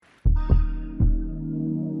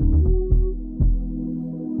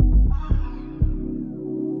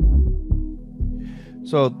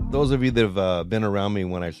So those of you that have been around me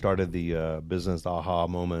when I started the business aha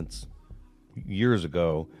moments years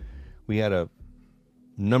ago, we had a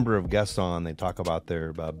number of guests on. They talk about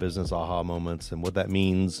their business aha moments and what that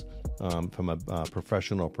means from a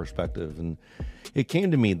professional perspective. And it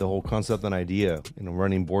came to me, the whole concept and idea,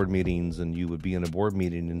 running board meetings, and you would be in a board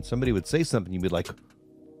meeting and somebody would say something, you'd be like,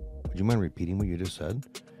 would you mind repeating what you just said?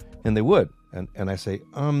 And they would. And I say,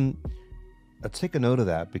 let's take a note of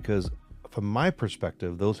that, because from my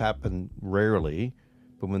perspective, those happen rarely.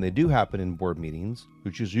 But when they do happen in board meetings,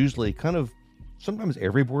 which is usually kind of sometimes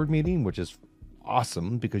every board meeting, which is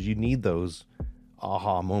awesome because you need those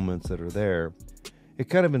aha moments that are there. It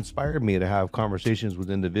kind of inspired me to have conversations with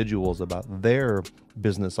individuals about their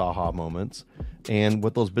business aha moments and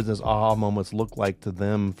what those business aha moments look like to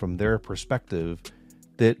them from their perspective,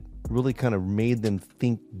 that really kind of made them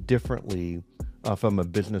think differently from a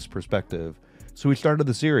business perspective. So we started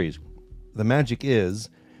the series. The magic is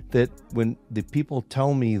that when the people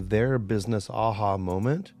tell me their business aha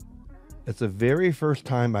moment, it's the very first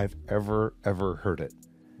time I've ever heard it.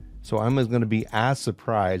 So I'm going to be as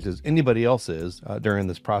surprised as anybody else is during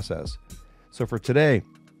this process. So for today,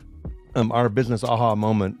 our business aha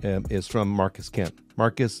moment is from Marcus Kemp.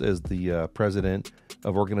 Marcus is the president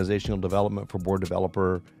of organizational development for Board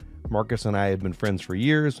Developer. Marcus and I have been friends for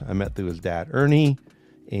years. I met through his dad, Ernie,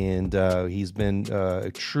 and he's been a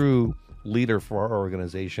true leader for our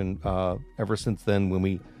organization ever since then, when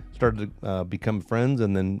we started to become friends,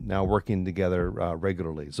 and then now working together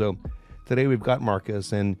regularly. So today we've got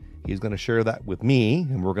Marcus, and he's going to share that with me,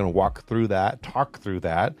 and we're going to talk through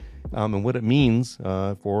that, and what it means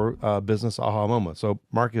for business aha moment. So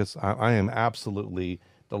Marcus, I am absolutely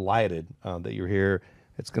delighted that you're here.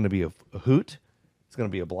 It's going to be a hoot. It's going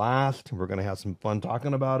to be a blast. We're going to have some fun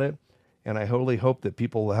talking about it. And I wholly hope that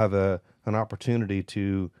people will have an opportunity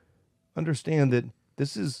to understand that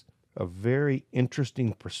this is a very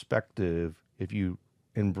interesting perspective if you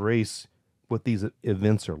embrace what these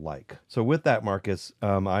events are like. So with that, Marcus,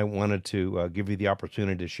 I wanted to give you the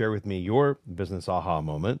opportunity to share with me your business aha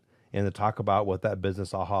moment and to talk about what that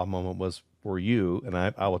business aha moment was for you. And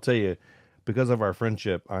I will tell you, because of our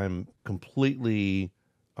friendship, I'm completely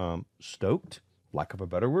stoked, lack of a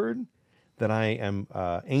better word, that I am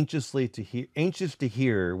anxious to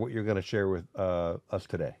hear what you're going to share with us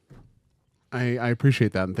today. I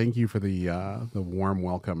appreciate that, and thank you for the warm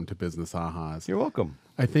welcome to Business Ahas. You're welcome.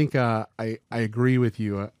 I think I agree with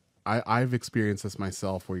you. I've experienced this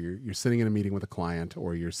myself, where you're sitting in a meeting with a client,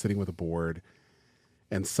 or you're sitting with a board,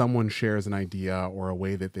 and someone shares an idea or a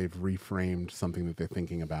way that they've reframed something that they're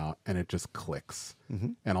thinking about, and it just clicks. Mm-hmm.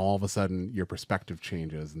 And all of a sudden, your perspective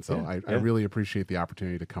changes. And so I really appreciate the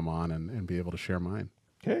opportunity to come on and be able to share mine.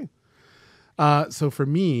 Okay. So for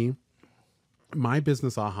me, my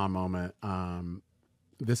business aha moment,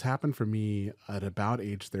 this happened for me at about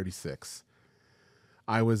age 36.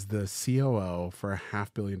 I was the COO for a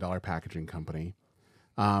 $500 million packaging company.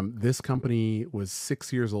 This company was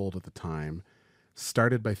 6 years old at the time,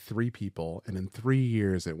 started by 3 people, and in 3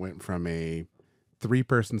 years it went from a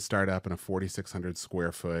 3-person startup in a 4,600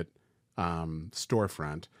 square foot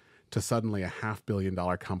storefront to suddenly a $500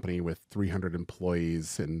 million company with 300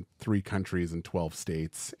 employees in 3 countries and 12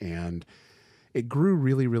 states. And it grew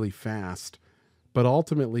really, really fast, but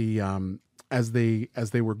ultimately, as they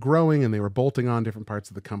were growing and they were bolting on different parts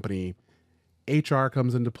of the company, HR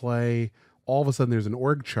comes into play. All of a sudden, there's an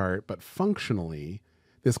org chart, but functionally,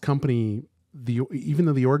 this company, even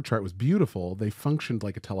though the org chart was beautiful, they functioned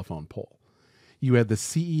like a telephone pole. You had the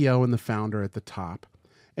CEO and the founder at the top,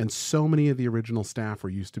 and so many of the original staff were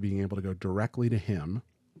used to being able to go directly to him,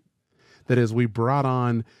 that as we brought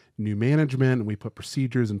on new management and we put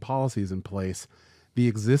procedures and policies in place, the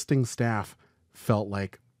existing staff felt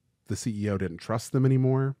like the CEO didn't trust them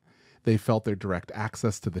anymore. They felt their direct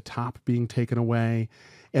access to the top being taken away.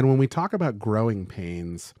 And when we talk about growing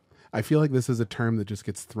pains, I feel like this is a term that just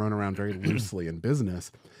gets thrown around very loosely in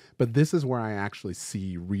business, but this is where I actually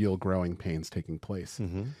see real growing pains taking place,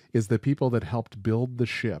 is the people that helped build the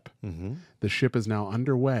ship. The ship is now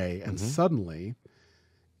underway, and suddenly,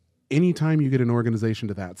 anytime you get an organization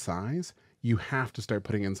to that size, you have to start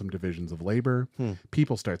putting in some divisions of labor.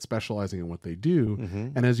 People start specializing in what they do.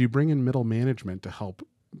 And as you bring in middle management to help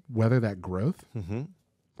weather that growth,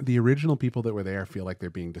 the original people that were there feel like they're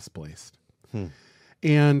being displaced.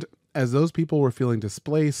 And as those people were feeling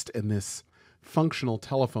displaced in this functional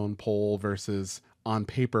telephone pole versus on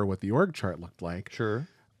paper what the org chart looked like,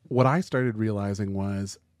 what I started realizing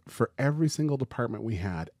was, for every single department we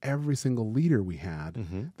had, every single leader we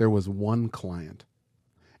had, there was one client.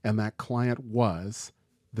 And that client was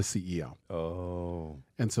the CEO. Oh.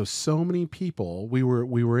 And so many people, we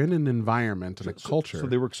were in an environment and a culture. So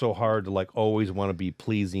they work so hard to like always want to be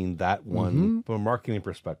pleasing that one from a marketing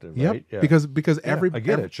perspective, Yep. right? Yeah. Because Yeah, I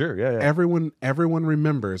get it. Sure. Yeah. everyone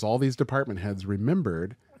remembers, all these department heads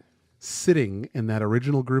remembered sitting in that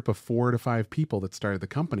original group of 4 to 5 people that started the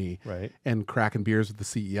company, Right. and cracking beers with the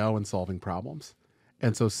CEO and solving problems.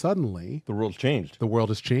 And so suddenly The world's changed. the world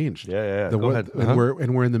has changed. Yeah. The Go wor- ahead.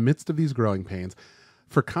 And we're in the midst of these growing pains.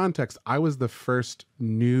 For context, I was the first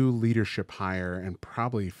new leadership hire in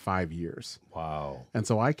probably 5 years. Wow. And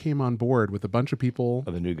so I came on board with a bunch of people.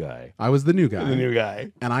 Oh, the new guy. I was the new guy. The new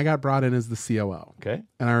guy. And I got brought in as the COO. Okay.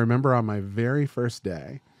 And I remember on my very first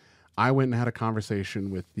day, I went and had a conversation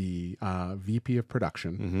with the VP of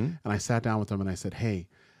production. And I sat down with him and I said, hey,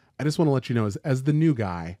 I just want to let you know, as the new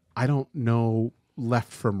guy, I don't know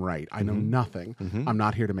left from right. I know nothing. I'm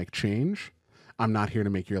not here to make change. I'm not here to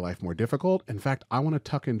make your life more difficult. In fact, I want to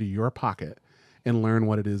tuck into your pocket and learn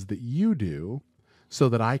what it is that you do so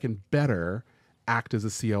that I can better act as a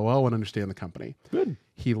COO and understand the company. Good.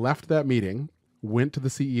 He left that meeting, went to the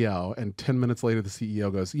CEO, and 10 minutes later, the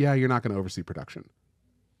CEO goes, yeah, you're not going to oversee production.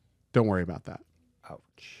 Don't worry about that.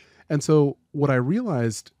 Ouch. And so what I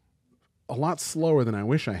realized a lot slower than I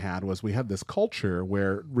wish I had was we had this culture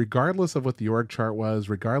where regardless of what the org chart was,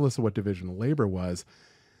 regardless of what division of labor was,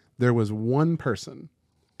 there was one person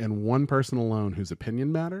and one person alone whose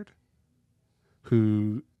opinion mattered,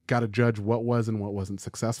 who got to judge what was and what wasn't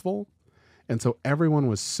successful. And so everyone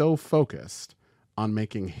was so focused on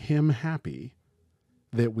making him happy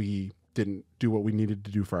that we didn't do what we needed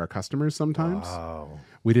to do for our customers sometimes. Wow.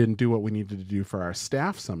 We didn't do what we needed to do for our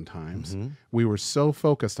staff sometimes. We were so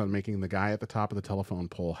focused on making the guy at the top of the telephone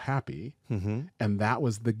pole happy. And that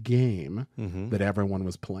was the game that everyone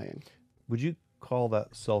was playing. Would you call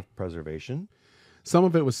that self-preservation? Some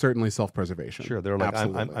of it was certainly self-preservation. Sure. They're like,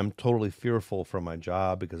 Absolutely. I'm totally fearful for my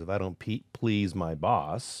job because if I don't please my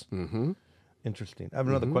boss. Interesting. I have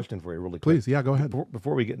another question for you really quick. Please, yeah, go ahead.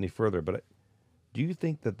 Before we get any further, but do you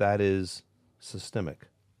think that is systemic?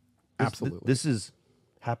 Absolutely. This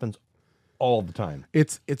happens all the time.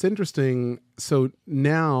 It's interesting. So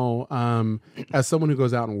now, as someone who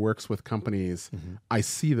goes out and works with companies, I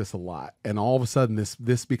see this a lot, and all of a sudden,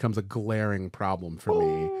 this becomes a glaring problem for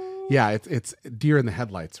me. Yeah, it's deer in the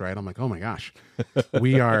headlights, right? I'm like, oh my gosh,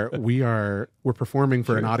 we're performing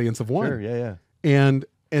for an audience of one. Sure, yeah. And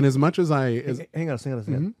as much as Hang on a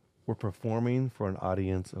second. We're performing for an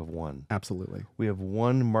audience of one. absolutely, We have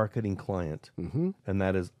one marketing client, and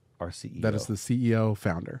that is our CEO. that is the CEO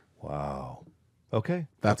founder. Wow. Okay.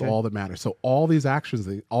 That's Okay. all that matters. So all these actions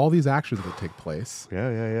that take place,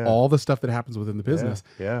 Yeah. all the stuff that happens within the business,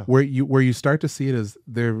 yeah. where you start to see it is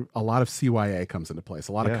there a lot of CYA comes into place,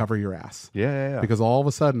 a lot of Yeah. cover your ass, Yeah. because all of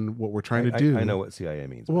a sudden what we're trying to do. I know what CIA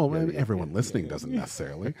means. Well, but yeah, everyone listening doesn't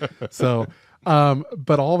necessarily. So,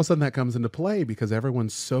 but all of a sudden that comes into play because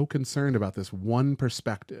everyone's so concerned about this one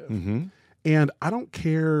perspective. And I don't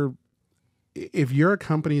care if you're a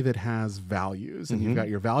company that has values and you've got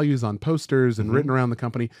your values on posters and written around the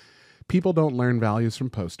company. People don't learn values from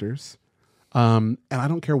posters. And I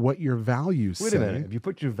don't care what your values Wait say. a minute. If you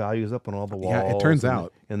put your values up on all the walls, Yeah, it turns and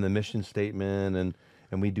out. in the mission statement,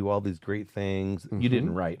 and we do all these great things. You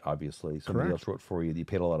didn't write, obviously. Somebody Correct. else wrote for you that you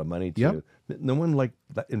paid a lot of money to. Yep. No one like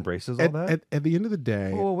that embraces all that. At the end of the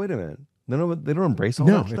day, Oh, wait a minute. No, they don't embrace all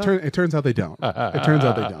no, that stuff. it turns out they don't. It turns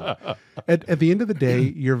out they don't. At the end of the day,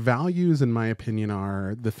 your values, in my opinion,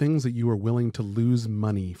 are the things that you are willing to lose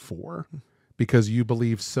money for because you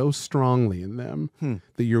believe so strongly in them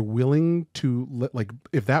that you're willing to, like,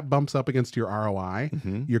 if that bumps up against your ROI,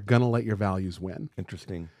 you're going to let your values win.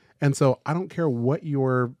 Interesting. And so I don't care what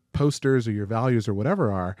your posters or your values or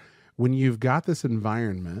whatever are, when you've got this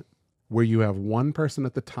environment where you have one person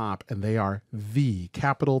at the top and they are the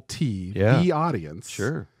capital T, the audience.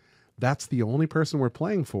 Sure. That's the only person we're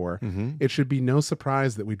playing for. It should be no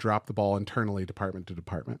surprise that we drop the ball internally, department to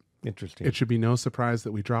department. Interesting. It should be no surprise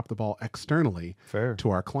that we drop the ball externally Fair. to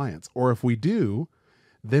our clients. Or if we do,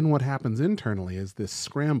 then what happens internally is this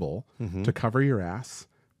scramble to cover your ass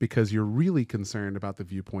because you're really concerned about the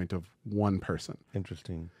viewpoint of one person.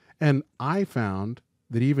 Interesting. And I found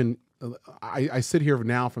that even I sit here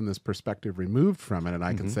now from this perspective removed from it, and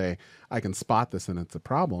I can say I can spot this and it's a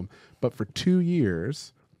problem. But for 2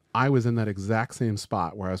 years, I was in that exact same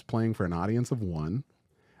spot where I was playing for an audience of one.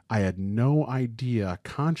 I had no idea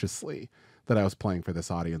consciously that I was playing for this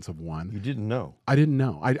audience of one. You didn't know. I didn't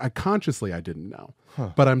know. I consciously I didn't know.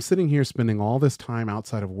 But I'm sitting here spending all this time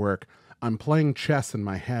outside of work I'm playing chess in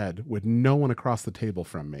my head with no one across the table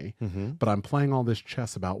from me, but I'm playing all this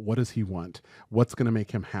chess about what does he want? What's going to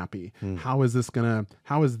make him happy? How is this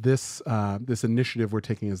this initiative we're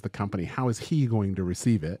taking as the company? How is he going to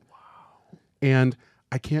receive it? Wow. And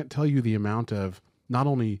I can't tell you the amount of not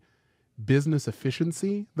only business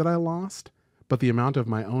efficiency that I lost, but the amount of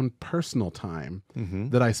my own personal time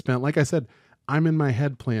that I spent. Like I said, I'm in my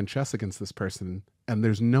head playing chess against this person, and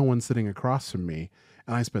there's no one sitting across from me.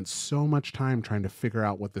 And I spent so much time trying to figure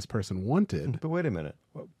out what this person wanted. But wait a minute.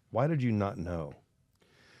 Why did you not know?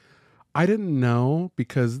 I didn't know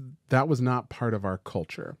because that was not part of our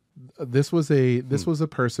culture. This was a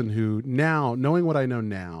person who, now knowing what I know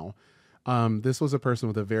now, this was a person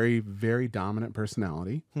with a very, very dominant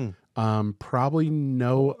personality. Probably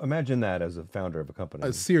no. Imagine that as a founder of a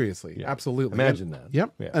company. Seriously, absolutely. Imagine that.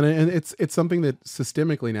 Yep. Yeah. And it's something that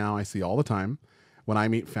systemically now I see all the time when I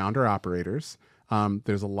meet founder operators.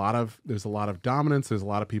 There's a lot of dominance. There's a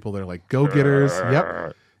lot of people that are like go-getters.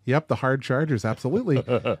 Yep. The hard chargers. Absolutely.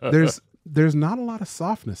 There's not a lot of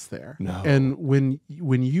softness there. No. And when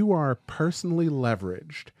you are personally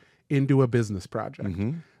leveraged into a business project,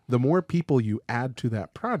 the more people you add to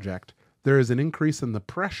that project, there is an increase in the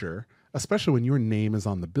pressure, especially when your name is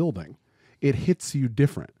on the building. It hits you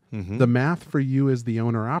different. The math for you as the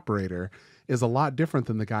owner operator is a lot different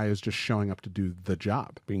than the guy who's just showing up to do the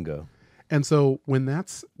job. Bingo. And so when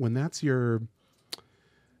that's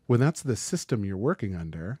the system you're working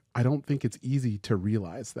under, I don't think it's easy to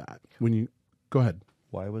realize that. Go ahead.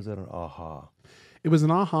 Why was it an aha? It was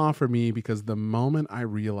an aha for me because the moment I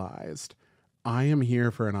realized I am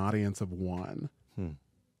here for an audience of one,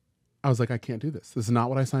 I was like, I can't do this. This is not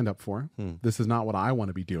what I signed up for. This is not what I want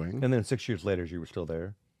to be doing. And then 6 years later, you were still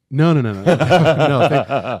there? No. No.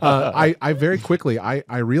 I very quickly,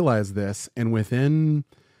 I realized this, and within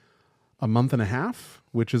a month and a half,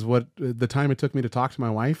 which is what the time it took me to talk to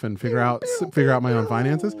my wife and figure out my own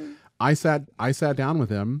finances, I sat down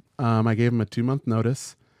with him. I gave him a 2-month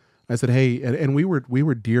notice. I said, hey, and we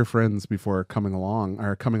were dear friends before coming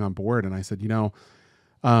on board. And I said,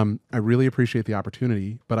 I really appreciate the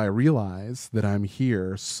opportunity, but I realize that I'm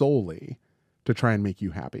here solely to try and make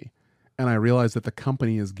you happy. And I realize that the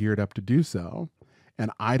company is geared up to do so.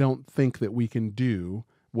 And I don't think that we can do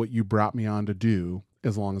what you brought me on to do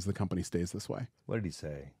as long as the company stays this way. What did he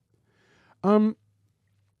say?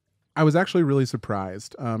 I was actually really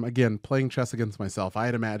surprised. Again, playing chess against myself, I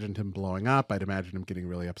had imagined him blowing up. I'd imagined him getting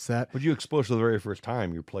really upset. But you exposed for the very first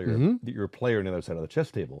time you're a player on the other side of the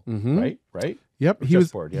chess table, right? Yep. Or He was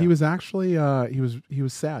chessboard, yeah. he was actually he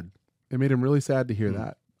was sad. It made him really sad to hear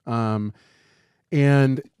that.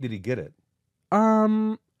 And did he get it?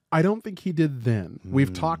 I don't think he did then.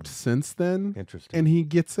 We've talked since then. Interesting. And he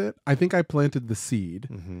gets it. I think I planted the seed.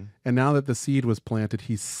 And now that the seed was planted,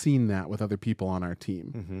 he's seen that with other people on our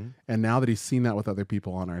team. And now that he's seen that with other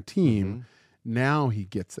people on our team, now he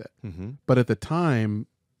gets it. But at the time,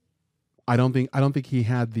 I don't think he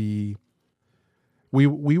had the...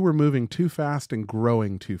 We were moving too fast and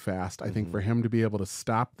growing too fast, I think, for him to be able to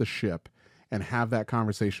stop the ship and have that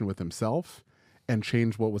conversation with himself and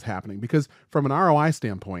change what was happening. Because from an ROI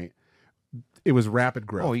standpoint, it was rapid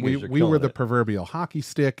growth. Oh, we were the proverbial hockey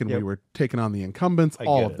stick, and we were taking on the incumbents,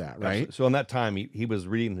 all of that, right? Absolutely. So in that time, he was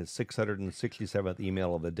reading his 667th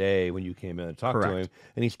email of the day when you came in and talked to him,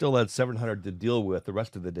 and he still had 700 to deal with the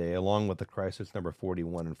rest of the day, along with the crisis number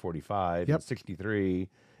 41 and 45 and 63.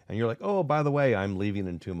 And you're like, oh, by the way, I'm leaving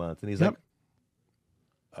in 2 months. And he's like,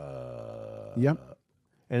 And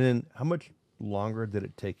then how much longer did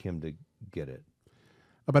it take him to get it?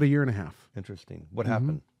 About 1.5 years. Interesting. What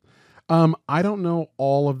happened? I don't know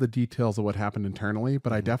all of the details of what happened internally,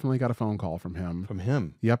 but I definitely got a phone call from him. From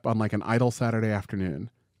him? Yep, on like an idle Saturday afternoon.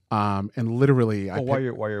 And literally, while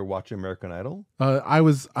you're watching American Idol? I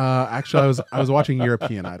was watching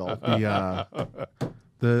European Idol. I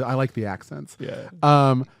like the accents. Yeah.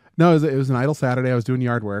 No, it was an idle Saturday. I was doing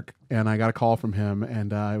yard work, and I got a call from him,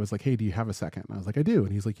 and I was like, "Hey, do you have a second?" And I was like, "I do."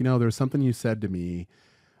 And he's like, "There was something you said to me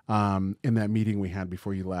in that meeting we had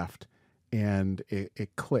before you left, and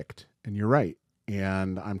it clicked. And you're right.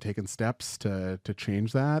 And I'm taking steps to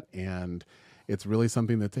change that, and it's really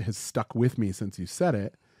something that has stuck with me since you said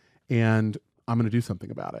it, and I'm going to do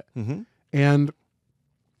something about it." And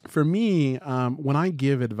for me, when I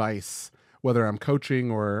give advice, whether I'm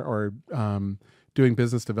coaching or doing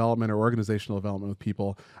business development or organizational development with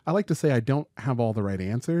people, I like to say I don't have all the right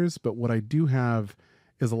answers, but what I do have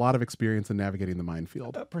is a lot of experience in navigating the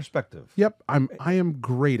minefield. Perspective. Yep. I am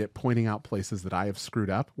great at pointing out places that I have screwed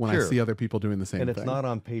up when I see other people doing the same thing. And it's not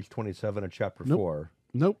on page 27 of chapter 4.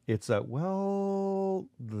 Nope. It's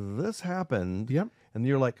this happened. Yep. And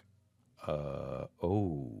you're like,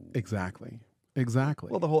 Oh. Exactly.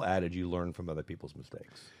 Well, the whole adage, you learn from other people's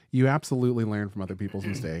mistakes. You absolutely learn from other people's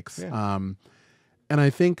mistakes. Yeah. And I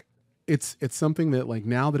think it's something that, like,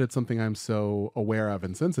 now that it's something I'm so aware of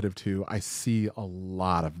and sensitive to, I see a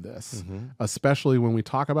lot of this, especially when we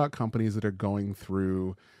talk about companies that are going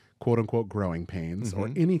through quote unquote growing pains, or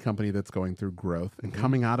any company that's going through growth and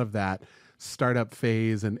coming out of that startup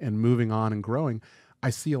phase and moving on and growing.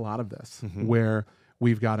 I see a lot of this where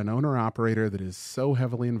we've got an owner operator that is so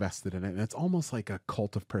heavily invested in it, and it's almost like a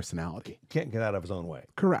cult of personality. Can't get out of his own way.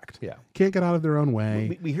 Correct. Yeah. Can't get out of their own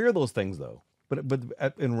way. We hear those things though, but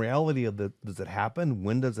in reality, does it happen?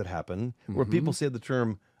 When does it happen? Where people say the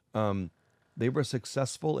term, they were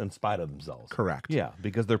successful in spite of themselves. Correct. Yeah,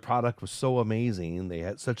 because their product was so amazing, they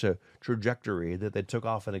had such a trajectory that they took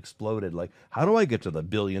off and exploded. Like, how do I get to the $1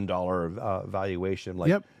 billion valuation? Like,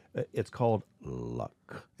 Yep. It's called luck.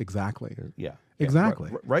 Exactly. Yeah.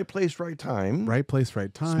 Exactly. Right place, right time. Right place,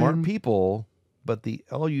 right time. Smart people, but the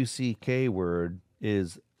LUCK word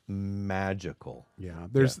is magical. Yeah.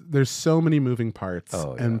 There's so many moving parts.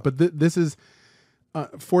 Oh, and yeah. but this is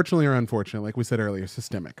fortunately or unfortunately, like we said earlier,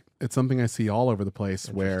 systemic. It's something I see all over the place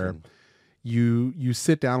where you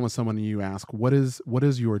sit down with someone and you ask, what is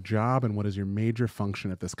your job and what is your major function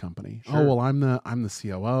at this company? Sure. Oh, well, I'm the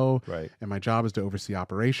COO, Right. and my job is to oversee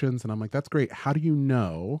operations. And I'm like, that's great. How do you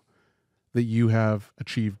know that you have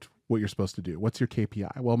achieved what you're supposed to do? What's your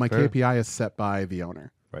KPI? Well, my Sure. KPI is set by the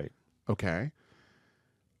owner. Right. Okay.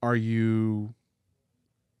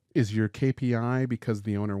 Is your KPI because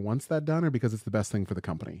the owner wants that done, or because it's the best thing for the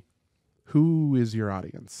company? Who is your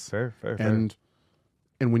audience? Fair.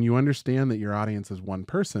 And when you understand that your audience is one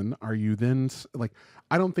person, are you then like,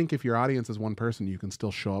 I don't think if your audience is one person, you can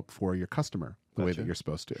still show up for your customer the way that you're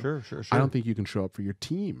supposed to. Sure. I don't think you can show up for your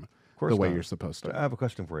team the way you're supposed But to. I have a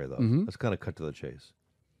question for you, though. Let's kind of cut to the chase.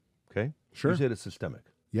 Okay? Sure. You said it's systemic.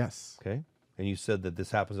 Yes. Okay? And you said that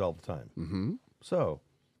this happens all the time. Mm-hmm. So,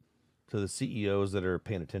 to the CEOs that are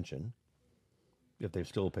paying attention, if they're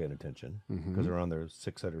still paying attention, because they're on their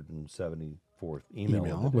 674th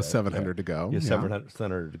email With 700 to go. Yeah,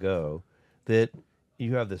 700 to go, that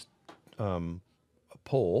you have this a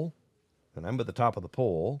poll, and I'm at the top of the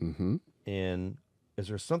poll, and is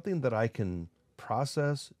there something that I can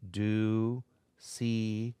process, do,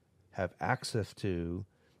 see, have access to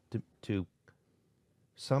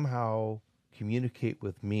somehow communicate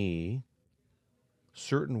with me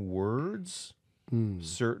certain words,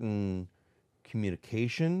 certain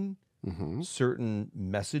communication, certain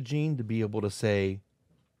messaging to be able to say,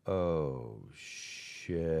 oh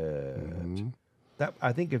shit. That,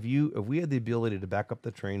 I think if we had the ability to back up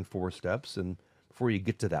the train 4 steps, and before you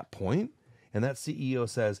get to that point, and that CEO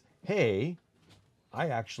says, hey, I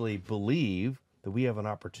actually believe that we have an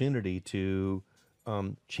opportunity to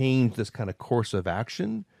change this kind of course of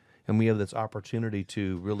action, and we have this opportunity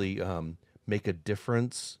to really make a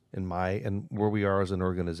difference in where we are as an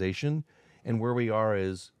organization, and where we are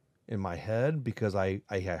is in my head, because I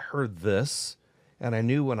had heard this, and I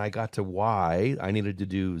knew when I got to Y, I needed to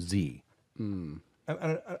do Z. And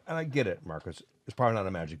I get it, Marcus. It's probably not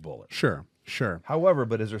a magic bullet. Sure. However,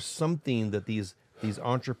 but is there something that these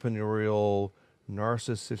entrepreneurial,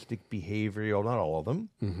 narcissistic, behavioral, not all of them,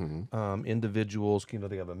 individuals,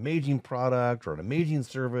 they have an amazing product or an amazing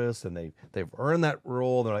service, and they've earned that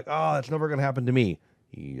role. They're like, oh, that's never going to happen to me.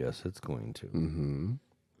 Yes, it's going to.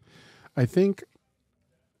 I think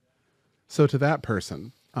so. To that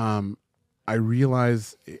person, I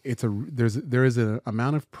realize there is an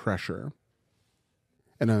amount of pressure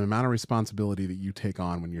and an amount of responsibility that you take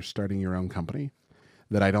on when you're starting your own company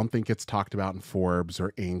that I don't think it's talked about in Forbes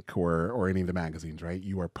or Inc. or any of the magazines, right?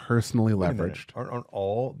 You are personally leveraged. Aren't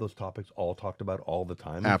all those topics all talked about all the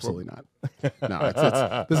time? Absolutely not. No,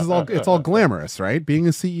 it's all glamorous, right? Being a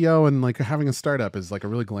CEO and like having a startup is like a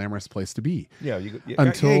really glamorous place to be. Yeah.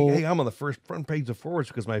 Until hey, I'm on the front page of Forbes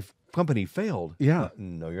because my company failed. Yeah.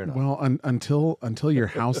 No, you're not. Well, until your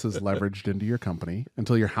house is leveraged into your company,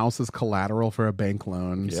 until your house is collateral for a bank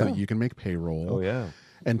loan so that you can make payroll. Oh yeah.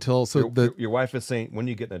 Until your wife is saying, when are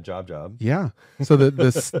you getting a job? Yeah. So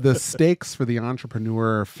the stakes for the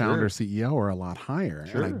entrepreneur, founder, CEO are a lot higher.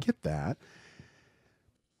 Sure. And I get that.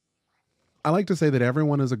 I like to say that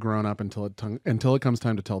everyone is a grown up until it comes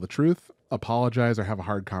time to tell the truth, apologize, or have a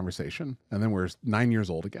hard conversation. And then we're 9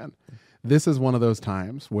 years old again. This is one of those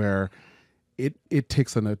times where it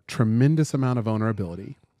takes a tremendous amount of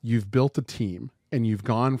vulnerability. You've built a team, and you've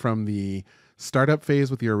gone from the startup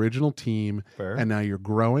phase with your original team, and now you're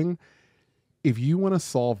growing. If you want to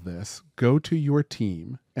solve this, go to your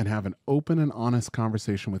team and have an open and honest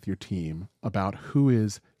conversation with your team about who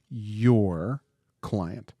is your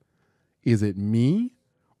client. Is it me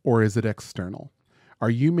or is it external? Are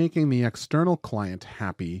you making the external client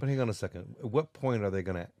happy? But hang on a second. At what point are they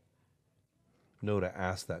going to know to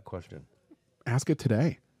ask that question? Ask it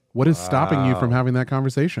today. What is stopping you from Wow. having that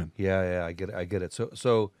conversation? Yeah, I get it. I get it.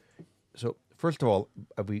 So first of all,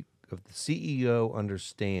 if the CEO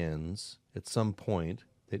understands at some point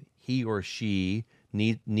that he or she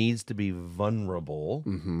needs to be vulnerable,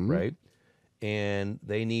 right? And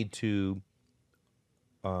they need to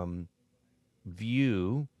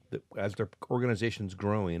view that as their organization's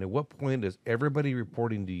growing. At what point is everybody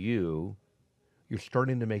reporting to you? You're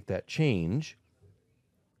starting to make that change.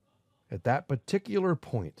 At that particular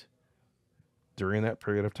point, during that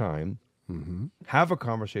period of time, have a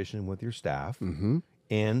conversation with your staff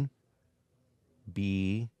and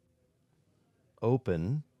be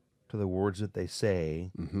open to the words that they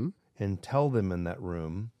say and tell them in that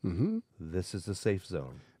room, this is a safe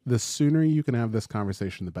zone. The sooner you can have this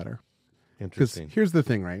conversation, the better. Because Interesting. here's the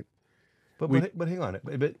thing, right? But hang on.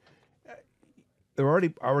 But they're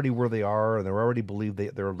already where they are, and they already believe they're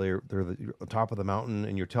the top of the mountain,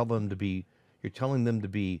 and you're telling them to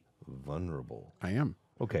be vulnerable. I am.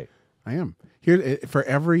 Okay. I am. Here for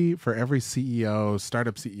every CEO,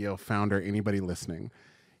 startup CEO, founder, anybody listening,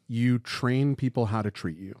 you train people how to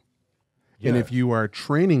treat you. And if you are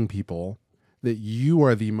training people that you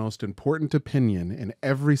are the most important opinion in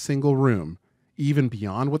every single room, even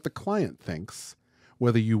beyond what the client thinks,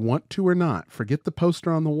 whether you want to or not, forget the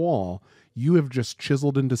poster on the wall, you have just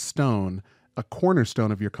chiseled into stone a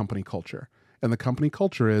cornerstone of your company culture. And the company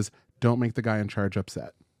culture is don't make the guy in charge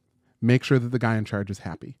upset. Make sure that the guy in charge is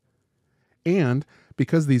happy. And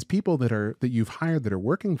because these people that you've hired that are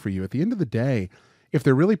working for you, at the end of the day, if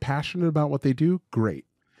they're really passionate about what they do, great.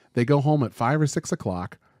 They go home at 5 or 6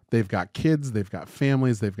 o'clock. They've got kids, they've got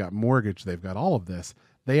families, they've got mortgage, they've got all of this.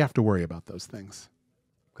 They have to worry about those things.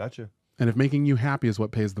 Gotcha. And if making you happy is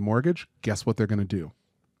what pays the mortgage, guess what they're going to do?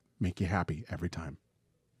 Make you happy every time.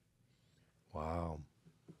 Wow.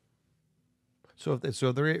 So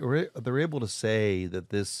they're able to say that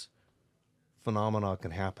this phenomena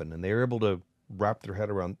can happen, and they're able to wrap their head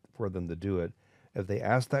around for them to do it. If they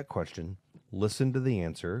ask that question, listen to the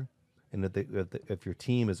answer, and if your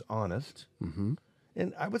team is honest,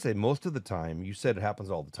 and I would say most of the time, you said it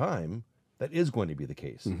happens all the time, that is going to be the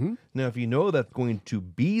case. Now, if you know that's going to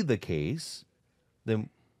be the case, then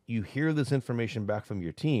you hear this information back from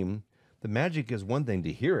your team. The magic is one thing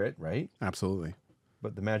to hear it, right? Absolutely.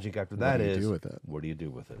 But the magic after that do you is, do with it? what do you do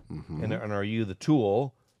with it? And are you the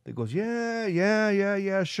tool that goes,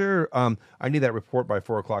 yeah, sure. I need that report by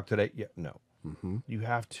 4 o'clock today. Yeah, no. You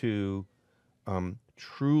have to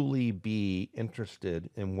truly be interested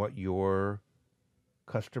in what your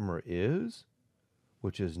customer is,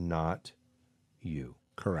 which is not you.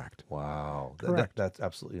 Correct. Wow. Correct. That's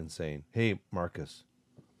absolutely insane. Hey, Marcus,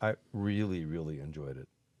 I really, really enjoyed it.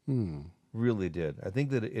 Really did. I think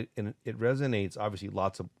that it resonates, obviously,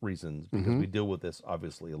 lots of reasons, because we deal with this,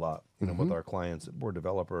 obviously, a lot, with our clients. We're a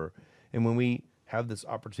developer. And when we have this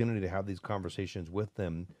opportunity to have these conversations with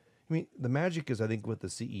them, I mean, the magic is, I think, with the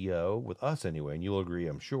CEO, with us anyway, and you'll agree,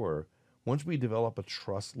 I'm sure, once we develop a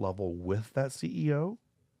trust level with that CEO,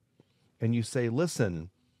 and you say,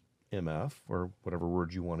 listen, MF, or whatever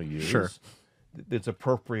word you want to use, Sure. It's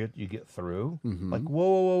appropriate you get through. Like,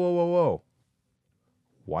 whoa.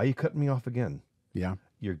 Why are you cutting me off again? Yeah.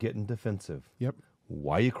 You're getting defensive. Yep.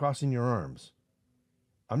 Why are you crossing your arms?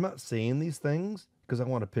 I'm not saying these things because I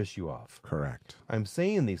want to piss you off. Correct. I'm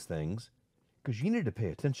saying these things because you need to pay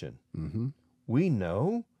attention. We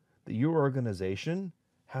know that your organization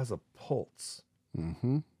has a pulse.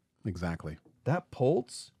 Exactly. That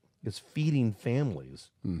pulse is feeding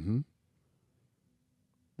families.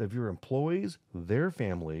 Of your employees, their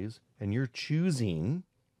families, and you're choosing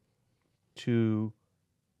to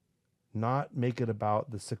not make it about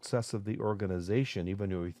the success of the organization, even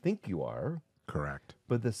though you think you are, Correct.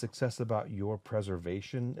 but the success about your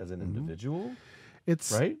preservation as an individual.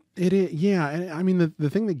 It's right. It is. Yeah. And I mean, the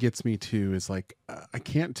thing that gets me too is like, I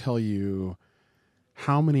can't tell you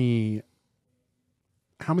how many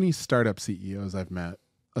startup CEOs I've met,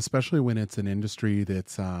 especially when it's an industry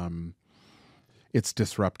that's, it's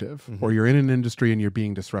disruptive, or you're in an industry and you're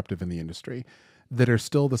being disruptive in the industry, that are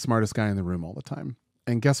still the smartest guy in the room all the time.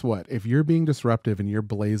 And guess what? If you're being disruptive and you're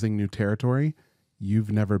blazing new territory,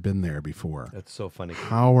 you've never been there before. That's so funny.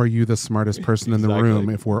 How are you the smartest person in the Exactly. room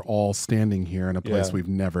if we're all standing here in a place Yeah. we've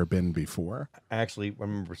never been before? Actually, I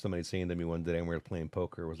remember somebody saying to me one day when we were playing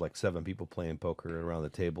poker, it was like 7 people playing poker around the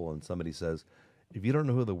table, and somebody says, if you don't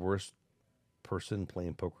know who the worst person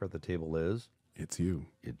playing poker at the table is, It's you.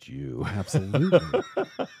 It's you. Absolutely.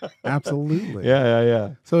 Absolutely.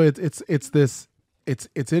 Yeah. So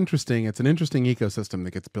it's interesting. It's an interesting ecosystem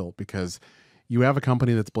that gets built because you have a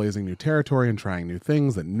company that's blazing new territory and trying new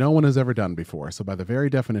things that no one has ever done before. So by the very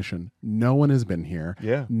definition, no one has been here.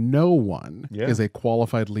 Yeah. No one is a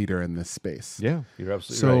qualified leader in this space. Yeah, you're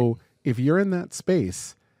absolutely right. So if you're in that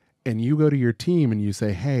space and you go to your team and you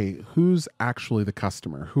say, hey, who's actually the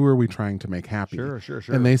customer? Who are we trying to make happy? Sure.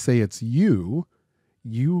 And they say it's you,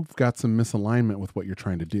 you've got some misalignment with what you're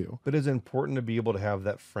trying to do. But it's important to be able to have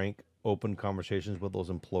that frank, open conversations with those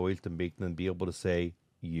employees to make them be able to say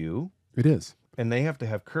you. It is. And they have to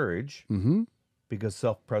have courage because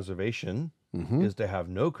self-preservation is to have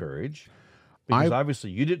no courage. Because obviously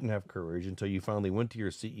you didn't have courage until you finally went to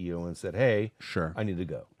your CEO and said, hey, sure, I need to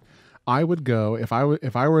go. I would go if I were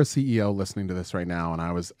a CEO listening to this right now and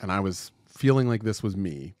I was feeling like this was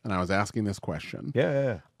me and I was asking this question.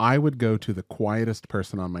 Yeah. I would go to the quietest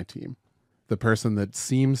person on my team. The person that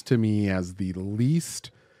seems to me as the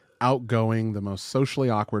least outgoing, the most socially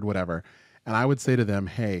awkward, whatever. And I would say to them,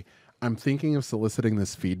 hey, I'm thinking of soliciting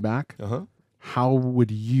this feedback. How would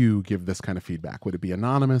you give this kind of feedback? Would it be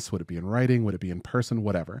anonymous? Would it be in writing? Would it be in person?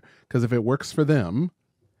 Whatever. Because if it works for them,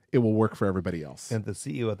 it will work for everybody else. And the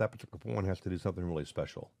CEO at that particular point has to do something really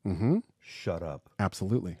special. Shut up.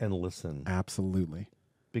 Absolutely. And listen. Absolutely.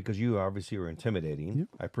 Because you obviously are intimidating,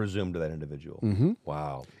 I presume, to that individual.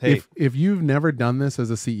 Wow. Hey, if you've never done this as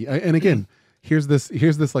a CEO, and again, here's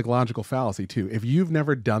this like logical fallacy too. If you've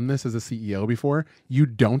never done this as a CEO before, you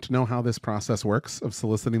don't know how this process works of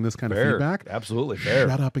soliciting this kind of feedback. Absolutely fair.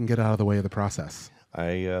 Shut up and get out of the way of the process.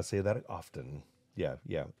 I say that often. Yeah.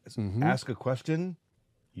 Ask a question.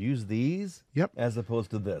 Use these. Yep. As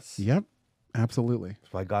opposed to this. Yep. Absolutely.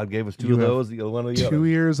 That's why God gave us two of those. The other one of the other. 2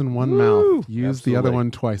 ears and one mouth. Use the other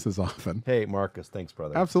one twice as often. Hey, Marcus, thanks,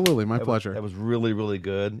 brother. Absolutely, my pleasure. That was really, really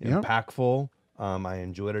good. Impactful. I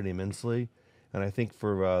enjoyed it immensely. And I think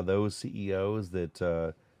for those CEOs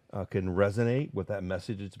that can resonate with that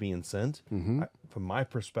message that's being sent, from my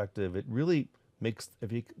perspective, it really makes,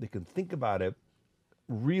 they can think about it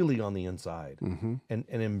really on the inside and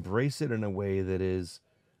embrace it in a way that is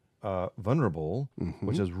vulnerable,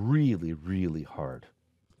 which is really, really hard.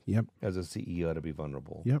 Yep. As a CEO to be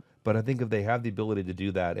vulnerable. Yep. But I think if they have the ability to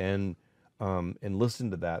do that and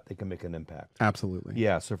listen to that, they can make an impact. Absolutely.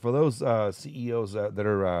 Yeah. So for those CEOs that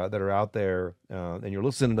are out there and you're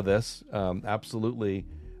listening to this, absolutely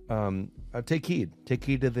take heed. Take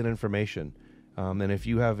heed to that information. And if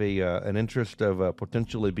you have an interest of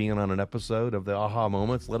potentially being on an episode of the Aha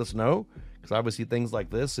Moments, let us know. Because obviously things like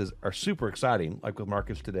this are super exciting, like with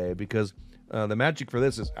Marcus today. Because the magic for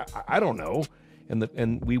this is I don't know.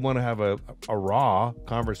 And we want to have a raw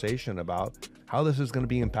conversation about how this is going to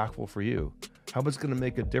be impactful for you, how it's going to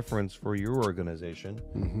make a difference for your organization.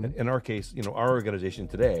 In our case, our organization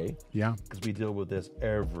today. Yeah. Because we deal with this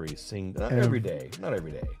every day, not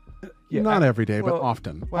every day. Yeah, not every day, but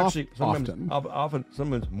often. Well, actually,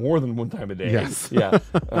 sometimes more than one time a day. Yes. Yeah.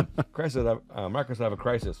 Crisis. Marcus, I have a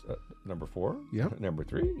crisis. Number 4. Yeah. Number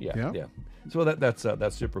 3. Yeah. So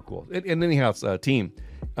that's super cool. And anyhow, team.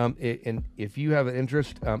 And if you have an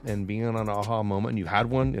interest in being on an aha moment and you had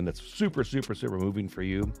one and it's super, super, super moving for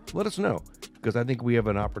you, let us know. Because I think we have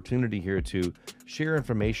an opportunity here to share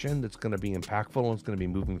information that's going to be impactful and it's going to be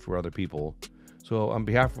moving for other people. So on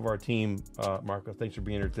behalf of our team, Marco, thanks for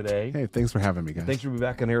being here today. Hey, thanks for having me, guys. Thanks for being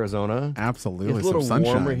back in Arizona. Absolutely. It's a little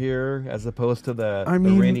warmer here as opposed to the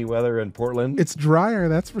rainy weather in Portland. It's drier,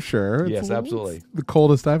 that's for sure. Yes, absolutely. It's the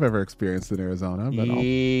coldest I've ever experienced in Arizona. But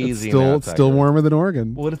it's still warmer than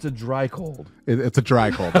Oregon. Well, it's a dry cold. It's a dry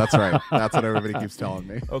cold. That's right. That's what everybody keeps telling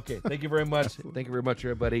me. Okay. Thank you very much. Thank you very much,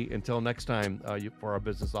 everybody. Until next time, for our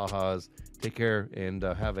business ahas, take care and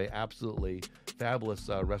have a absolutely fabulous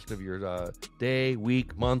rest of your day,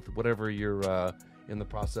 week, month, whatever you're in the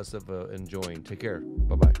process of enjoying. Take care.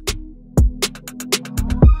 Bye-bye.